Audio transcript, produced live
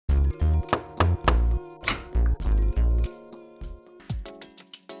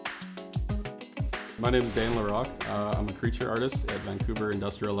My name is Dane. I'm a creature artist at Vancouver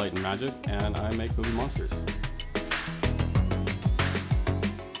Industrial Light and Magic, and I make movie monsters.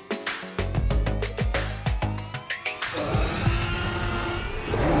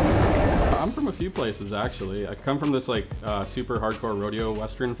 I'm from a few places, actually. I come from this super hardcore rodeo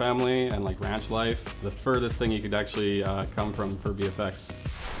western family and like ranch life. The furthest thing you could actually come from for VFX.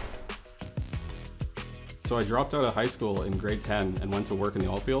 So I dropped out of high school in grade 10 and went to work in the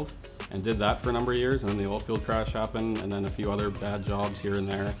oil field and did that for a number of years, and then the oil field crash happened and then a few other bad jobs here and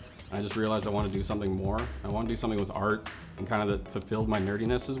there. I just realized I want to do something more. I want to do something with art and kind of that fulfilled my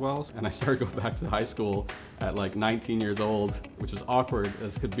nerdiness as well. And I started going back to high school at like 19 years old, which was awkward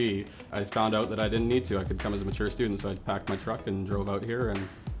as could be. I found out that I didn't need to. I could come as a mature student, so I packed my truck and drove out here and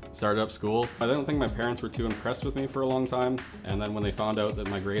started up school. I don't think my parents were too impressed with me for a long time. And then when they found out that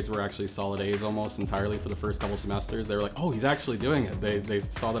my grades were actually solid A's almost entirely for the first couple semesters, they were like, oh, he's actually doing it. They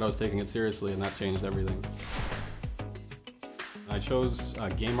saw that I was taking it seriously, and that changed everything. I chose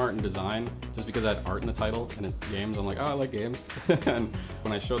game art and design just because I had art in the title and in games. I'm like, oh, I like games. And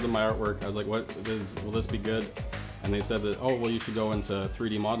when I showed them my artwork, I was like, will this be good? And they said that, oh, well, you should go into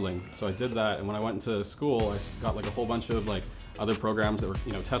 3D modeling. So I did that, and when I went into school, I got like a whole bunch of like other programs that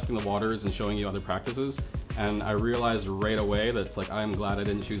were, testing the waters and showing you other practices. And I realized right away that it's like, I'm glad I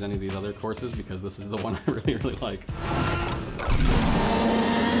didn't choose any of these other courses because this is the one I really, really like.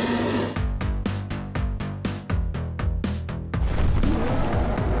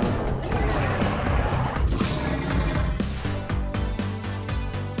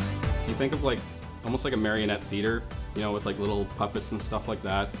 Think of like almost like a marionette theater, with like little puppets and stuff like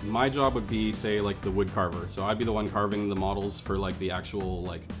that. My job would be, say, like the wood carver. So I'd be the one carving the models for like the actual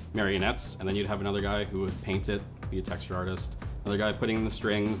like marionettes, and then you'd have another guy who would paint it, be a texture artist. Another guy putting in the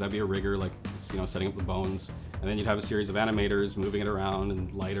strings, that'd be a rigger, like setting up the bones. And then you'd have a series of animators moving it around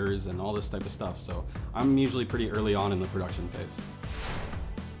and lighters and all this type of stuff. So I'm usually pretty early on in the production phase.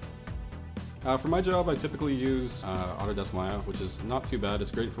 For my job, I typically use Autodesk Maya, which is not too bad. It's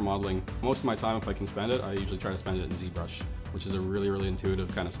great for modeling. Most of my time, if I can spend it, I usually try to spend it in ZBrush, which is a really, really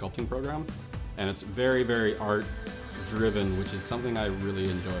intuitive kind of sculpting program. And it's very, very art-driven, which is something I really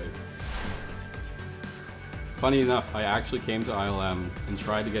enjoy. Funny enough, I actually came to ILM and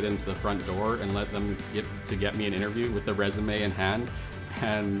tried to get into the front door and let them get me an interview with the resume in hand.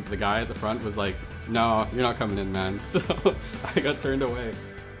 And the guy at the front was like, no, you're not coming in, man. So I got turned away.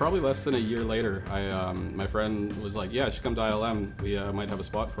 Probably less than a year later, my friend was like, yeah, you should come to ILM. We might have a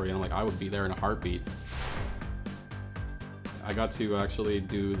spot for you. And I'm like, I would be there in a heartbeat. I got to actually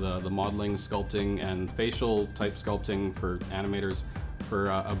do the modeling, sculpting, and facial type sculpting for animators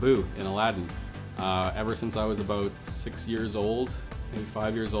for Abu in Aladdin. Ever since I was about 6 years old, maybe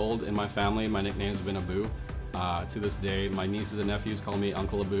 5 years old, in my family, my nickname's been Abu. To this day, my nieces and nephews call me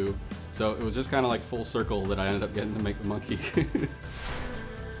Uncle Abu. So it was just kind of like full circle that I ended up getting to make the monkey.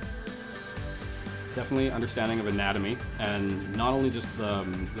 Definitely understanding of anatomy, and not only just the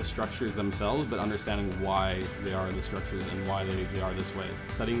structures themselves, but understanding why they are the structures and why they are this way.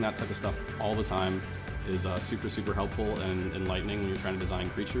 Studying that type of stuff all the time is super, super helpful and enlightening when you're trying to design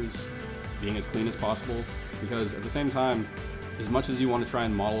creatures. Being as clean as possible, because at the same time, as much as you want to try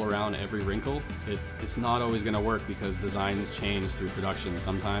and model around every wrinkle, it's not always going to work because designs change through production.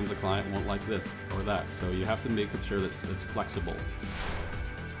 Sometimes a client won't like this or that, so you have to make sure that it's flexible.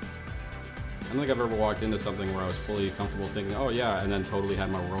 I don't think I've ever walked into something where I was fully comfortable thinking, oh yeah, and then totally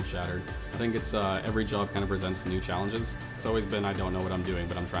had my world shattered. I think it's every job kind of presents new challenges. It's always been, I don't know what I'm doing,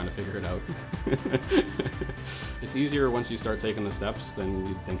 but I'm trying to figure it out. It's easier once you start taking the steps than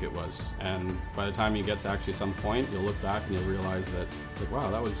you'd think it was. And by the time you get to actually some point, you'll look back and you'll realize that it's like, wow,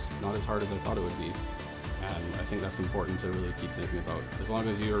 that was not as hard as I thought it would be. And I think that's important to really keep thinking about. As long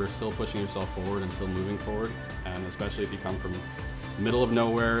as you're still pushing yourself forward and still moving forward, and especially if you come from middle of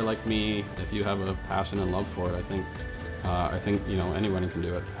nowhere like me, if you have a passion and love for it, I think anyone can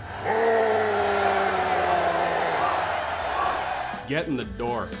do it. Get in the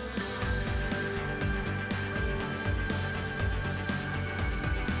door.